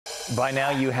By now,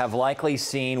 you have likely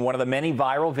seen one of the many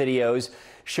viral videos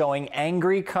showing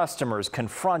angry customers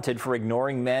confronted for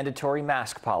ignoring mandatory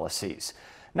mask policies.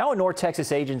 Now, a North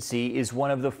Texas agency is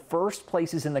one of the first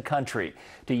places in the country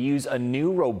to use a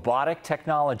new robotic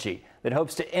technology that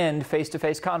hopes to end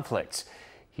face-to-face conflicts.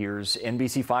 Here's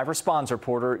NBC5 Response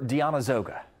reporter Deanna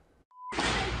Zoga.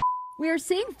 We are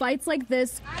seeing fights like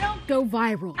this go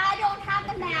viral. I don't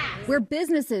have a mask. Where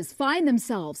businesses find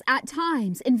themselves at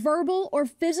times in verbal or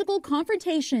physical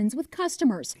confrontations with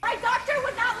customers. My doctor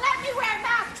would not let me wear a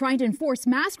mask. Trying to enforce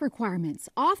mask requirements,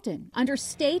 often under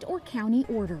state or county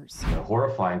orders. The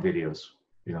horrifying videos,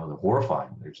 they're horrifying.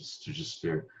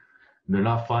 They're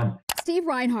not fun. Steve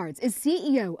Reinharz is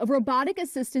CEO of Robotic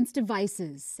Assistance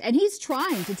Devices, and he's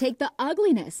trying to take the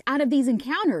ugliness out of these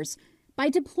encounters by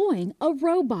deploying a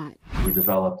robot. We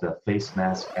developed a face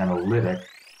mask analytic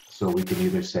so we can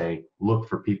either say, look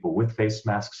for people with face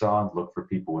masks on, look for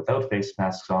people without face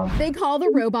masks on. They call the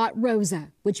robot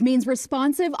Rosa, which means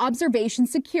Responsive Observation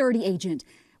Security Agent.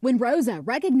 When Rosa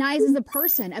recognizes a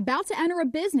person about to enter a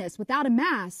business without a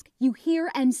mask, you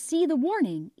hear and see the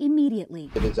warning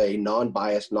immediately. It is a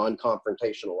non-biased,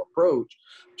 non-confrontational approach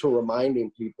to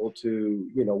reminding people to,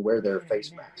 wear their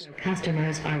face masks.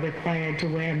 Customers are required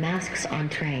to wear masks on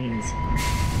trains.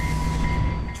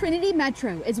 Trinity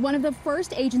Metro is one of the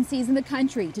first agencies in the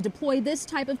country to deploy this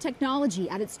type of technology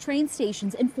at its train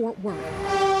stations in Fort Worth.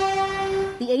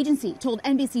 The agency told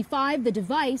NBC5 the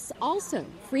device also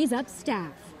frees up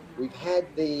staff. We've had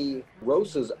the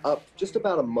Rosas up just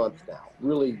about a month now.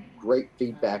 Really great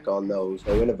feedback on those.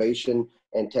 Innovation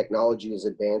and technology is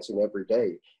advancing every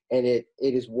day. And it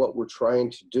is what we're trying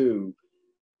to do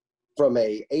from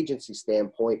an agency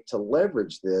standpoint to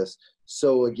leverage this.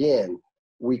 So again,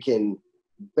 we can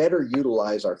better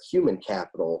utilize our human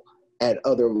capital at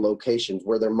other locations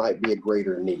where there might be a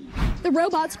greater need. The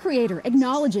robot's creator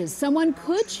acknowledges someone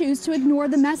could choose to ignore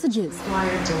the messages.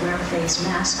 Required to wear face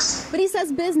masks. But he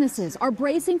says businesses are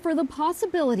bracing for the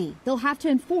possibility they'll have to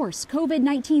enforce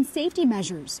COVID-19 safety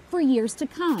measures for years to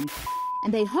come.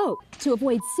 And they hope to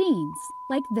avoid scenes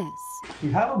like this.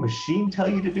 You have a machine tell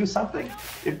you to do something?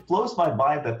 It blows my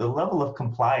mind that the level of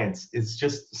compliance is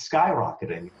just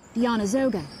skyrocketing. Deanna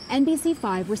Zoga,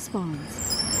 NBC5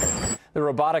 Responds. The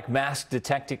robotic mask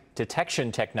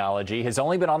detection technology has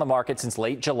only been on the market since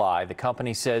late July. The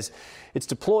company says it's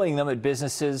deploying them at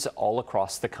businesses all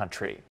across the country.